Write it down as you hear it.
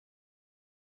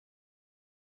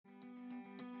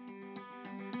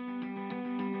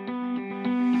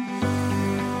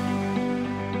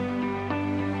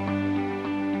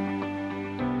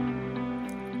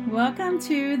Welcome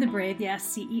to the Brave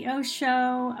Yes CEO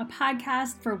Show, a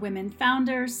podcast for women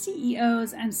founders,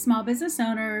 CEOs, and small business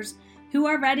owners who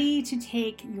are ready to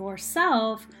take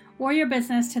yourself or your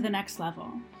business to the next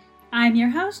level. I'm your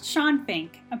host, Sean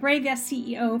Fink, a Brave Yes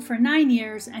CEO for 9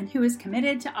 years and who is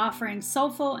committed to offering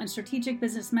soulful and strategic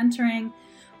business mentoring,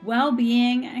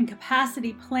 well-being and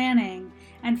capacity planning,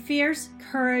 and fierce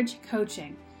courage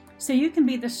coaching so you can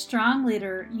be the strong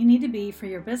leader you need to be for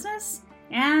your business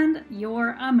and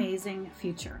your amazing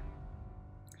future.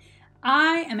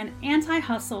 I am an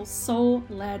anti-hustle,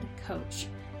 soul-led coach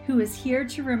who is here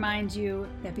to remind you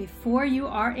that before you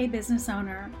are a business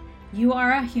owner, you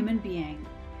are a human being,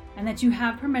 and that you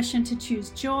have permission to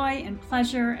choose joy and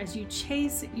pleasure as you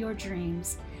chase your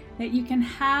dreams, that you can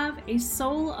have a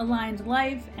soul-aligned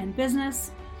life and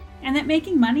business, and that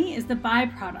making money is the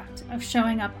byproduct of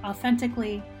showing up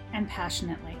authentically and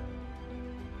passionately.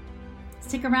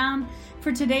 Stick around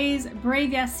for today's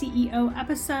Brave Yes CEO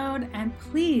episode, and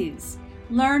please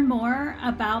learn more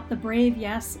about the Brave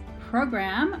Yes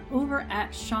program over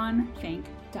at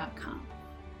SeanFink.com.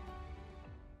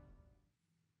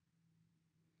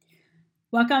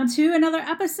 Welcome to another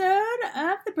episode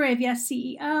of the Brave Yes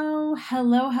CEO.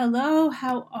 Hello.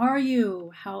 How are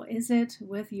you? How is it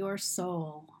with your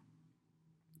soul?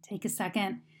 Take a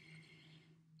second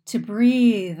to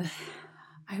breathe.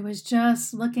 I was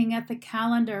just looking at the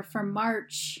calendar for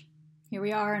March. Here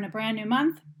we are in a brand new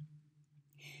month.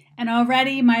 And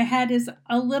already my head is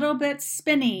a little bit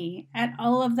spinny at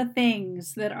all of the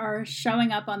things that are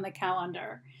showing up on the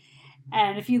calendar.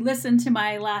 And if you listen to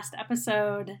my last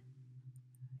episode,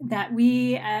 that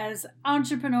we as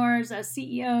entrepreneurs, as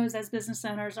CEOs, as business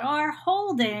owners are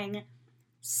holding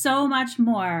so much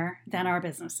more than our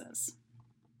businesses,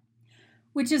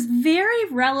 which is very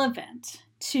relevant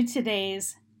to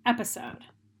today's episode,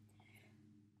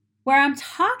 where I'm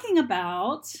talking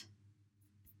about,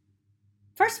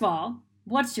 first of all,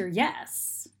 what's your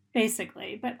yes,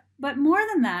 basically, but more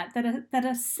than that, that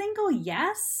a single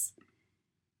yes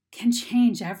can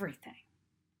change everything.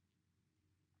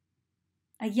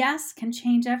 A yes can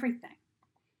change everything.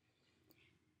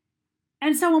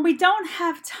 And so when we don't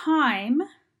have time,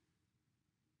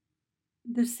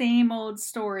 the same old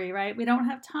story, right? We don't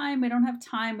have time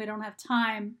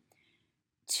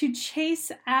to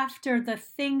chase after the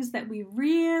things that we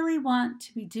really want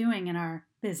to be doing in our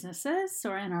businesses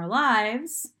or in our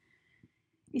lives.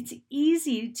 It's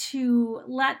easy to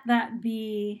let that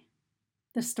be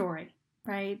the story,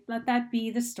 right? Let that be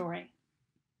the story.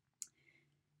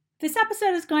 This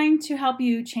episode is going to help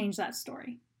you change that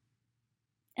story.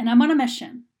 And I'm on a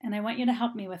mission, and I want you to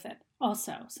help me with it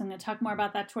also. So I'm going to talk more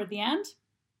about that toward the end.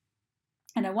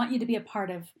 And I want you to be a part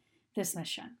of this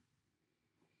mission.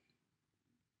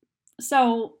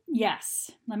 So, yes,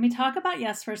 let me talk about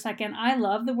yes for a second. I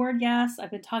love the word yes.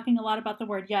 I've been talking a lot about the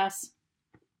word yes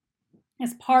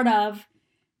as part of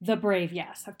the Brave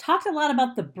Yes. I've talked a lot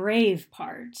about the brave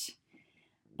part,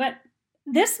 but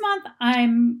this month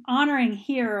I'm honoring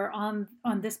here on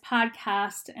this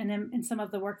podcast and in some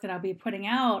of the work that I'll be putting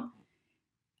out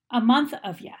a month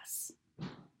of yes,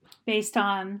 based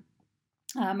on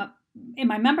in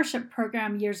my membership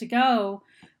program years ago,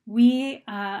 we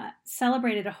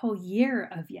celebrated a whole year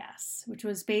of yes, which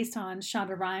was based on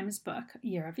Shonda Rhimes' book,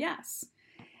 Year of Yes.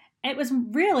 It was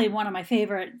really one of my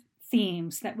favorite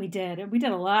themes that we did. We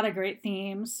did a lot of great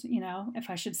themes, if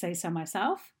I should say so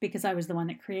myself, because I was the one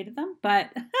that created them. But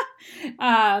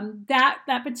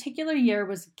that particular year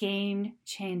was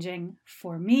game-changing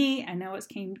for me. I know it's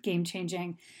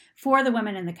game-changing for the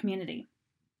women in the community.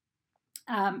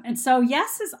 And so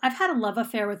I've had a love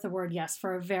affair with the word yes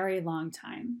for a very long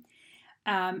time.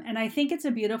 And I think it's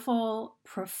a beautiful,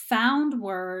 profound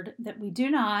word that we do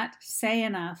not say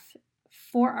enough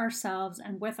for ourselves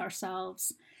and with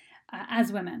ourselves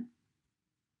as women.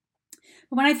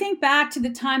 But when I think back to the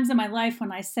times in my life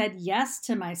when I said yes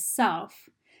to myself,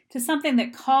 to something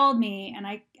that called me, and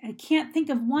I can't think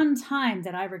of one time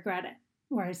that I regret it,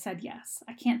 where I said yes.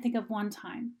 I can't think of one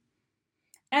time.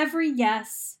 Every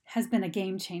yes has been a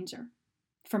game changer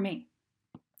for me.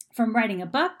 From writing a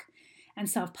book and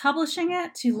self-publishing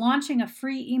it, to launching a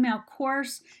free email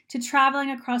course, to traveling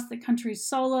across the country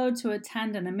solo to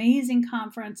attend an amazing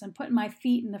conference and putting my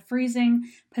feet in the freezing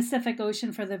Pacific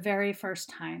Ocean for the very first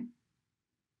time.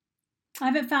 I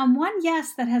haven't found one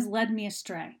yes that has led me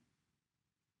astray.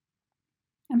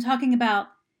 I'm talking about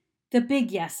the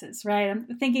big yeses, right? I'm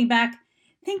thinking back.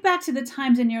 Think back to the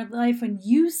times in your life when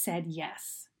you said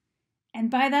yes. And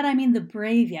by that, I mean the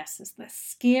brave yeses, the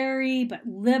scary but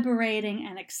liberating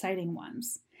and exciting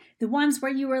ones. The ones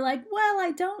where you were like, well,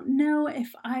 I don't know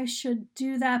if I should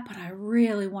do that, but I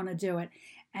really want to do it.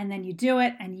 and then you do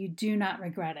it and you do not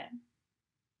regret it.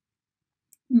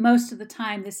 Most of the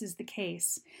time, this is the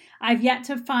case. I've yet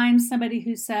to find somebody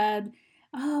who said,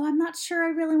 oh, I'm not sure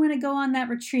I really want to go on that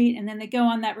retreat. And then they go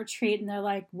on that retreat and they're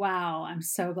like, wow, I'm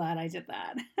so glad I did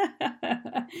that.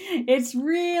 It's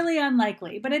really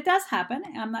unlikely, but it does happen.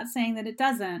 I'm not saying that it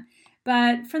doesn't.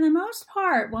 But for the most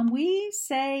part, when we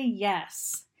say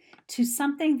yes to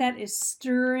something that is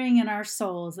stirring in our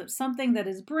souls, that's something that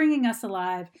is bringing us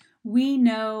alive, we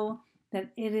know that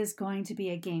it is going to be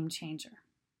a game changer.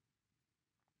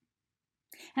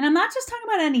 And I'm not just talking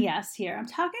about any yes here. I'm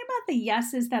talking about the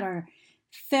yeses that are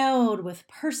filled with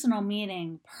personal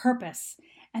meaning, purpose,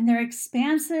 and they're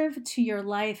expansive to your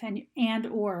life and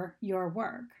or your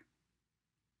work.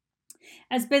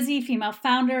 As busy female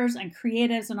founders and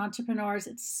creatives and entrepreneurs,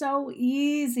 it's so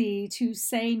easy to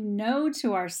say no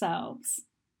to ourselves.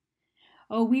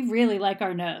 Oh, we really like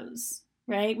our no's,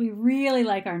 right? We really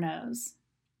like our no's.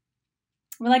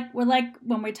 We're like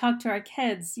when we talk to our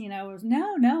kids,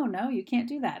 no, you can't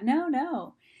do that.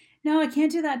 No, I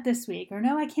can't do that this week, or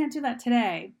no, I can't do that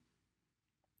today.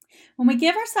 When we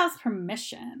give ourselves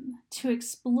permission to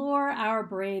explore our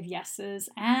brave yeses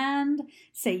and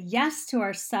say yes to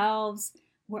ourselves,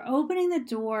 we're opening the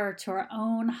door to our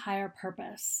own higher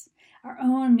purpose, our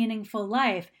own meaningful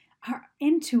life. Our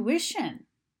intuition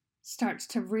starts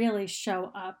to really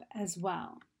show up as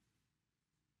well.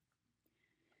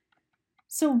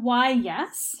 So why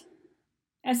yes?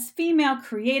 As female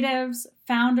creatives,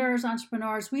 founders,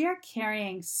 entrepreneurs, we are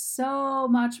carrying so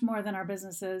much more than our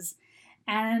businesses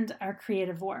and our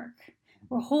creative work.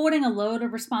 We're holding a load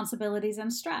of responsibilities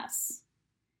and stress.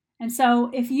 And so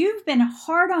if you've been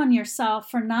hard on yourself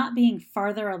for not being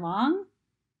farther along,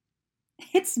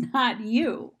 it's not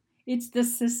you, it's the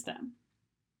system.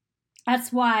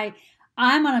 That's why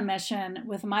I'm on a mission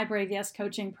with my Brave Yes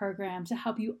coaching program to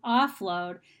help you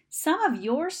offload some of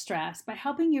your stress by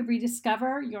helping you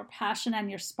rediscover your passion and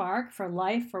your spark for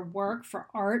life, for work, for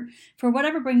art, for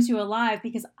whatever brings you alive,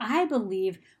 because I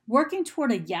believe working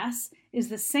toward a yes is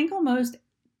the single most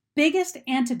biggest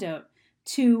antidote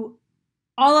to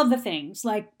all of the things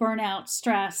like burnout,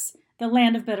 stress, the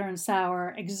land of bitter and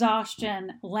sour,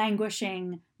 exhaustion,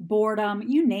 languishing, boredom,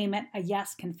 you name it, a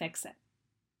yes can fix it.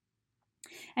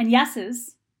 And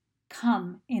yeses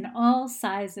come in all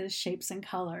sizes, shapes, and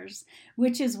colors,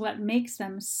 which is what makes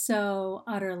them so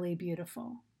utterly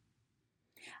beautiful.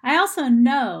 I also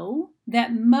know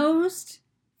that most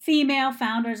female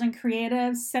founders and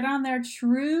creatives sit on their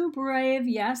true brave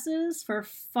yeses for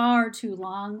far too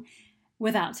long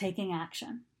without taking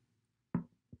action.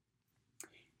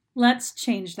 Let's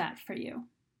change that for you.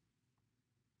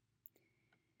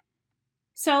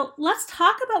 So let's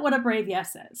talk about what a brave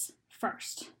yes is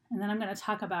first, and then I'm going to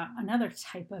talk about another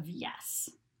type of yes.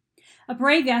 A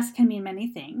brave yes can mean many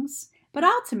things, but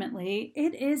ultimately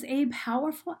it is a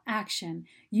powerful action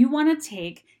you want to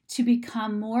take to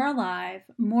become more alive,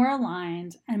 more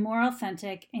aligned, and more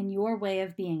authentic in your way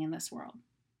of being in this world.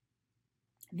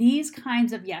 These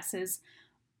kinds of yeses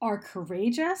are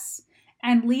courageous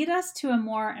and lead us to a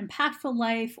more impactful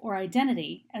life or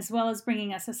identity, as well as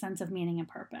bringing us a sense of meaning and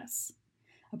purpose.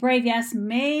 A brave yes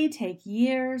may take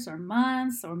years or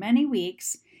months or many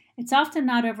weeks. It's often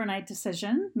not overnight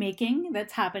decision making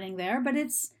that's happening there, but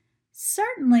it's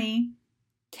certainly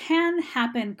can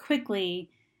happen quickly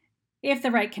if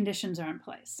the right conditions are in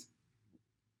place.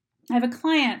 I have a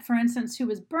client, for instance, who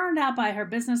was burned out by her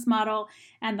business model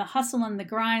and the hustle and the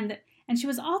grind, and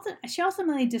she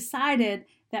ultimately decided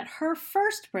that her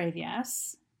first brave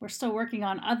yes, we're still working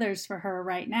on others for her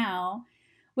right now,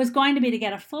 was going to be to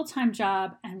get a full-time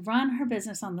job and run her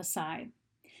business on the side.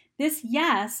 This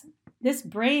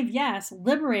brave yes,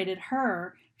 liberated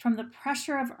her from the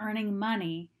pressure of earning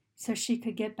money so she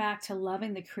could get back to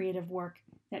loving the creative work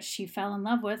that she fell in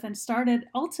love with and started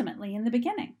ultimately in the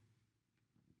beginning.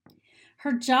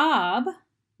 Her job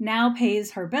now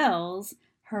pays her bills.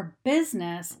 Her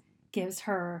business gives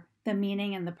her the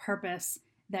meaning and the purpose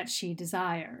that she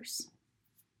desires.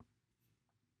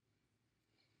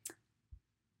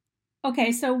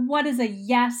 Okay, so what is a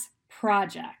yes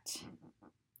project?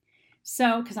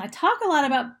 So, because I talk a lot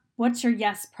about what's your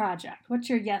yes project, what's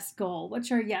your yes goal,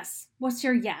 what's your yes. A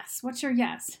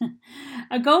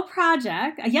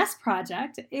yes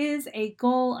project is a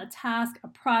goal, a task, a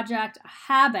project, a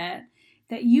habit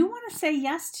that you want to say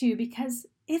yes to because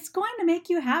it's going to make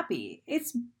you happy.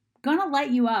 It's going to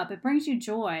light you up. It brings you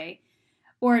joy,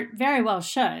 or it very well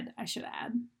should, I should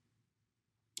add.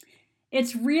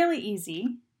 It's really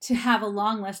easy to have a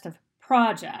long list of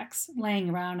projects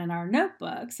laying around in our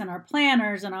notebooks and our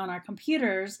planners and on our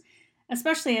computers,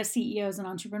 especially as CEOs and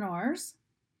entrepreneurs.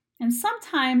 And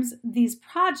sometimes these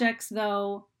projects,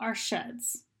 though, are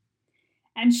shoulds.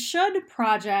 And should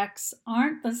projects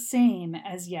aren't the same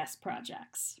as yes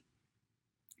projects.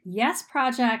 Yes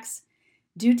projects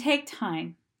do take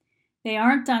time. They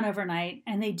aren't done overnight,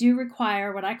 and they do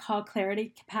require what I call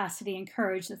clarity, capacity, and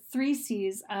courage, the 3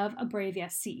 C's of a Brave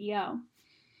Yes CEO.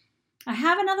 I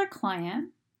have another client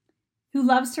who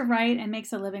loves to write and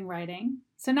makes a living writing.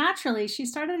 So naturally, she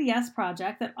started a yes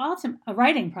project, a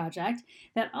writing project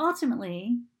that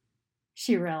ultimately,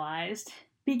 she realized,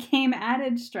 became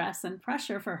added stress and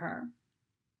pressure for her.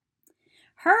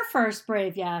 Her first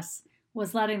brave yes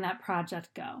was letting that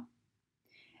project go.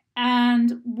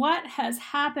 And what has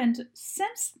happened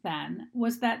since then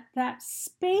was that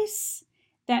space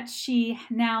that she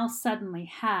now suddenly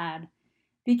had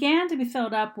began to be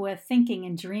filled up with thinking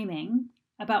and dreaming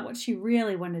about what she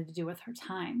really wanted to do with her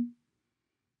time.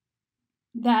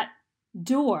 That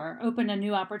door opened a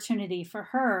new opportunity for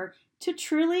her to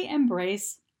truly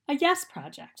embrace a yes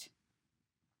project,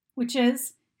 which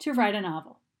is to write a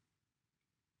novel.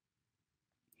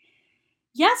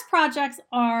 Yes projects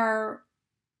are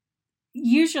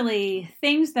usually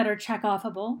things that are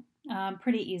check-offable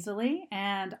pretty easily,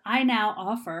 and I now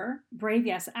offer Brave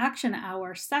Yes Action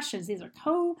Hour sessions. These are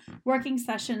co-working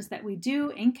sessions that we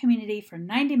do in community for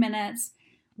 90 minutes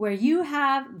where you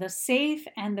have the safe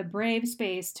and the brave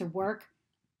space to work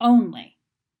only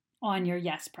on your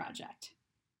yes project.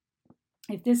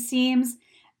 If this seems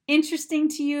interesting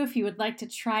to you, if you would like to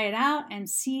try it out and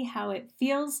see how it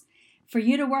feels for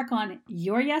you to work on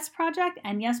your yes project,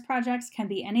 and yes projects can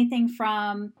be anything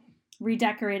from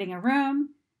redecorating a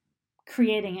room,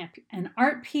 creating an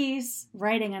art piece,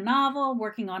 writing a novel,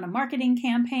 working on a marketing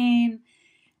campaign,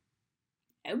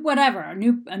 whatever, a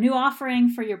new offering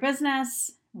for your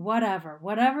business,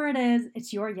 whatever it is,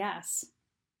 it's your yes.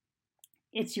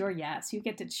 It's your yes. You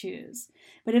get to choose.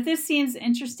 But if this seems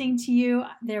interesting to you,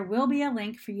 there will be a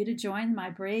link for you to join my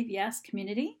Brave Yes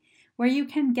community, where you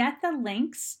can get the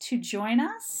links to join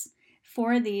us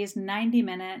for these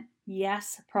 90-minute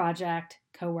Yes Project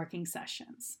co-working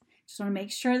sessions. Just want to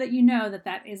make sure that you know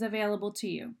that is available to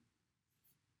you.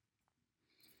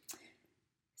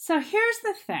 So here's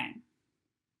the thing.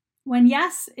 When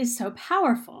yes is so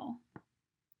powerful,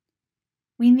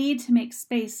 we need to make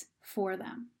space for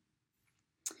them.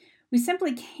 We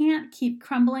simply can't keep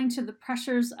crumbling to the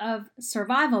pressures of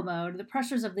survival mode, the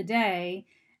pressures of the day,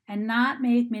 and not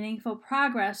make meaningful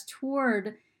progress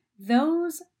toward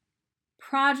those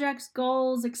projects,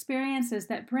 goals, experiences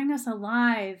that bring us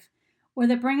alive, or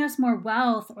that bring us more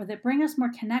wealth, or that bring us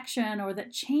more connection, or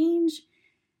that change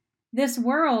this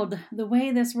world the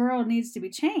way this world needs to be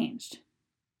changed.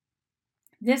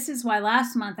 This is why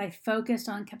last month I focused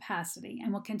on capacity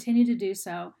and will continue to do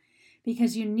so,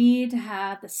 because you need to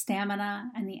have the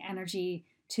stamina and the energy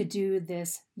to do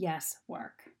this yes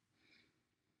work.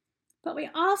 But we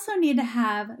also need to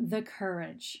have the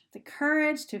courage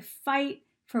to fight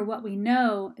for what we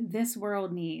know this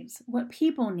world needs, what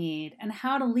people need, and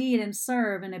how to lead and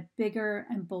serve in a bigger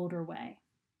and bolder way.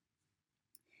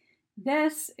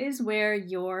 This is where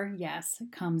your yes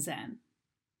comes in.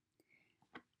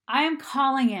 I am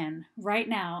calling in right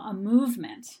now a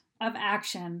movement of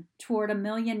action toward 1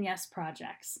 million yes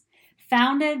projects,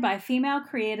 founded by female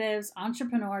creatives,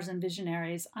 entrepreneurs, and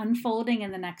visionaries, unfolding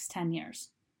in the next 10 years.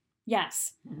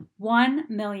 Yes, 1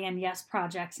 million yes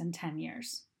projects in 10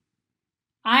 years.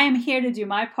 I am here to do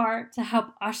my part to help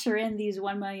usher in these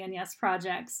 1 million yes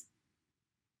projects.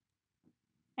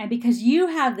 And because you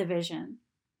have the vision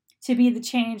to be the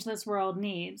change this world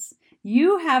needs,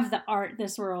 you have the art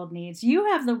this world needs, you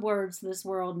have the words this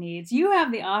world needs, you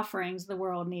have the offerings the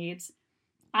world needs,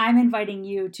 I'm inviting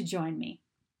you to join me.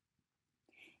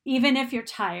 Even if you're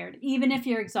tired, even if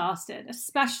you're exhausted,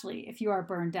 especially if you are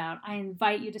burned out, I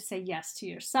invite you to say yes to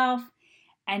yourself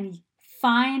and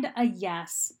find a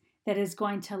yes that is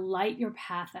going to light your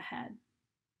path ahead.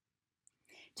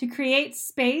 To create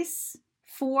space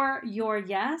for your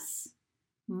yes,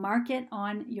 mark it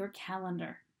on your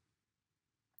calendar.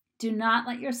 Do not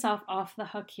let yourself off the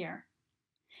hook here.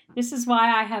 This is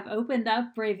why I have opened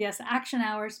up Brave Yes Action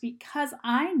Hours, because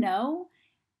I know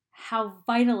how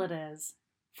vital it is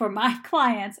for my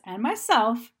clients and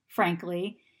myself,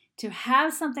 frankly, to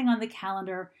have something on the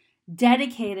calendar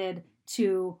dedicated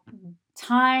to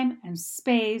time and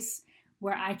space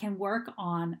where I can work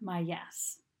on my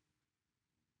yes.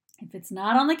 If it's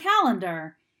not on the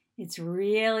calendar, it's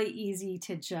really easy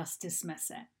to just dismiss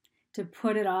it, to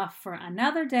put it off for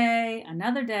another day,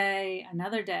 another day,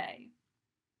 another day.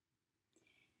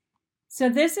 So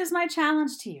this is my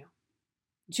challenge to you.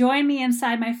 Join me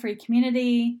inside my free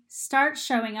community. Start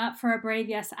showing up for a Brave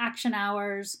Yes Action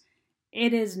Hours.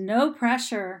 It is no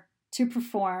pressure to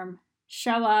perform.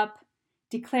 Show up,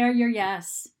 declare your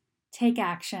yes, take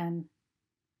action.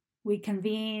 We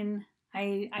convene.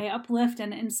 I uplift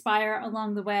and inspire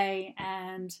along the way,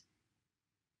 and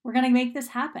we're going to make this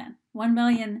happen. 1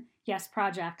 million yes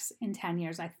projects in 10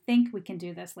 years. I think we can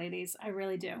do this, ladies. I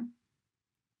really do.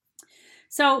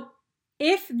 So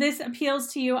if this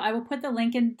appeals to you, I will put the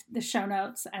link in the show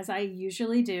notes, as I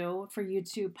usually do, for you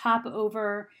to pop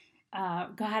over.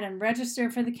 Go ahead and register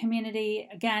for the community.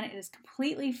 Again, it is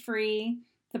completely free.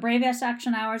 The Brave Yes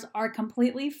Action Hours are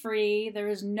completely free. There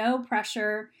is no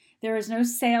pressure. There is no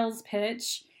sales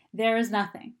pitch. There is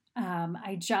nothing.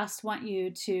 I just want you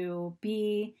to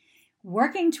be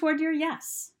working toward your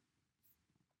yes.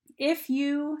 If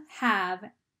you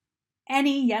have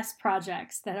any yes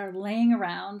projects that are laying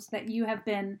around that you have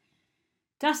been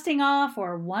dusting off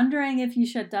or wondering if you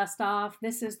should dust off,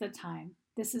 this is the time.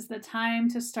 This is the time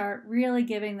to start really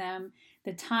giving them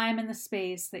the time and the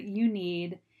space that you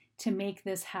need to make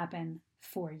this happen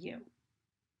for you.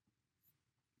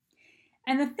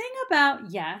 And the thing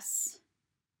about yes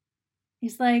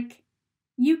is, like,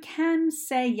 you can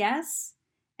say yes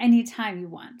anytime you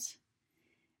want,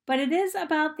 but it is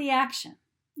about the action.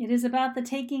 It is about the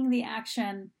taking the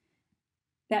action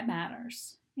that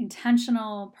matters.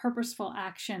 Intentional, purposeful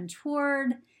action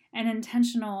toward an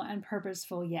intentional and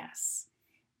purposeful yes.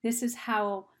 This is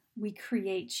how we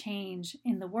create change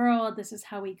in the world. This is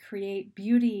how we create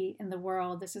beauty in the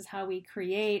world. This is how we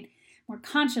create more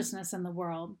consciousness in the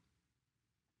world.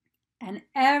 And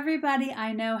everybody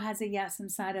I know has a yes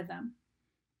inside of them,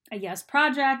 a yes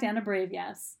project and a brave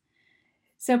yes.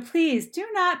 So please do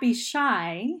not be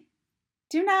shy.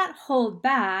 Do not hold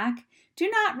back. Do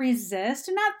not resist.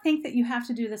 Do not think that you have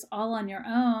to do this all on your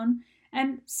own.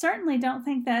 And certainly don't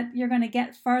think that you're going to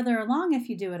get farther along if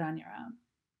you do it on your own.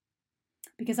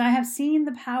 Because I have seen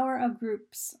the power of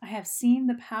groups. I have seen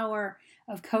the power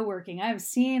of co-working. I have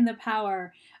seen the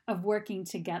power of working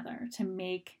together to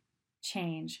make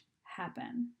change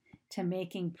happen, to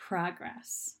making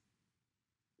progress.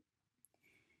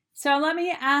 So let me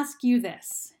ask you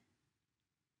this,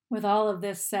 with all of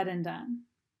this said and done.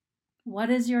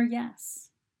 What is your yes?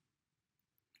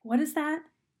 What is that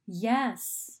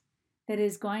yes that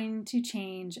is going to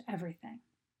change everything?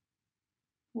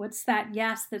 What's that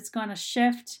yes that's going to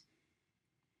shift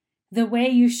the way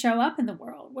you show up in the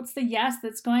world? What's the yes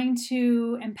that's going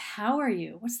to empower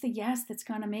you? What's the yes that's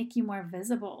going to make you more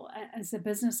visible as a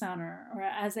business owner or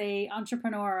as an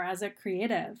entrepreneur or as a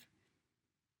creative?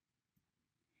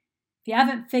 If you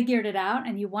haven't figured it out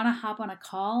and you want to hop on a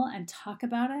call and talk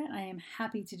about it, I am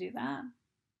happy to do that.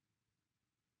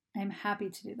 I am happy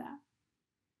to do that.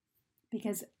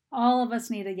 Because all of us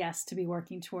need a yes to be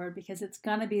working toward, because it's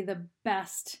going to be the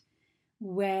best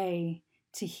way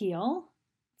to heal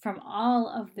from all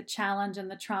of the challenge and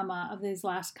the trauma of these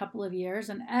last couple of years.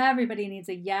 And everybody needs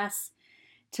a yes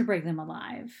to bring them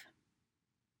alive.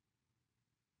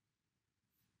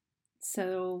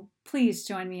 So please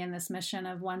join me in this mission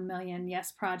of 1 million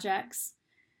yes projects.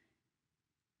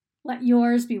 Let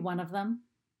yours be one of them.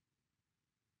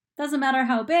 Doesn't matter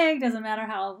how big, doesn't matter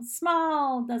how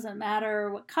small, doesn't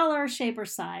matter what color, shape, or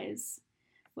size.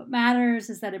 What matters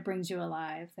is that it brings you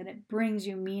alive, that it brings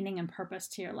you meaning and purpose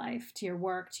to your life, to your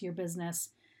work, to your business,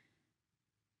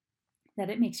 that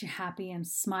it makes you happy and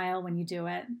smile when you do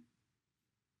it.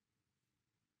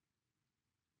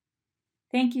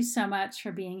 Thank you so much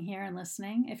for being here and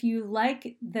listening. If you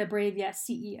like the Brave Yes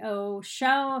CEO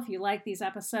show, if you like these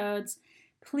episodes,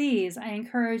 please, I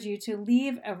encourage you to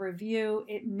leave a review.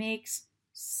 It makes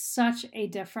such a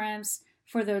difference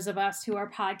for those of us who are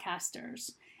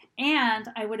podcasters. And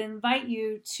I would invite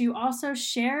you to also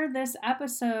share this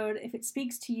episode, if it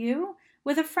speaks to you,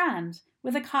 with a friend,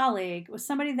 with a colleague, with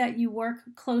somebody that you work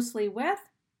closely with,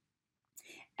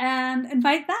 and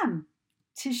invite them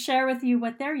to share with you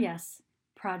what their yes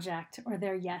project or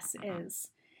their yes is.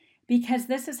 Because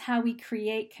this is how we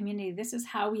create community. This is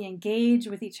how we engage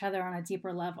with each other on a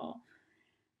deeper level.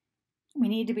 We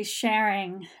need to be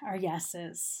sharing our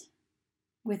yeses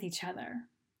with each other.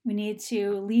 We need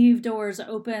to leave doors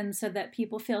open so that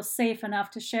people feel safe enough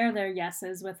to share their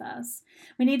yeses with us.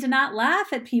 We need to not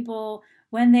laugh at people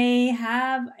when they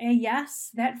have a yes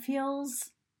that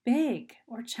feels big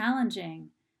or challenging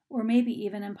or maybe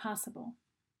even impossible.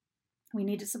 We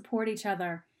need to support each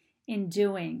other in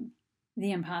doing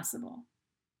the impossible.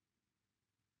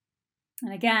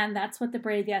 And again, that's what the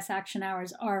Brave Yes Action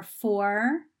Hours are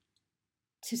for,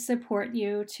 to support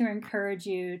you, to encourage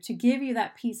you, to give you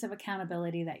that piece of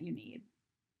accountability that you need.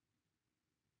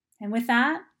 And with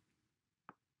that,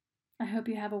 I hope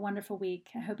you have a wonderful week.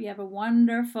 I hope you have a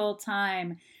wonderful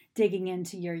time digging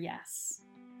into your yes.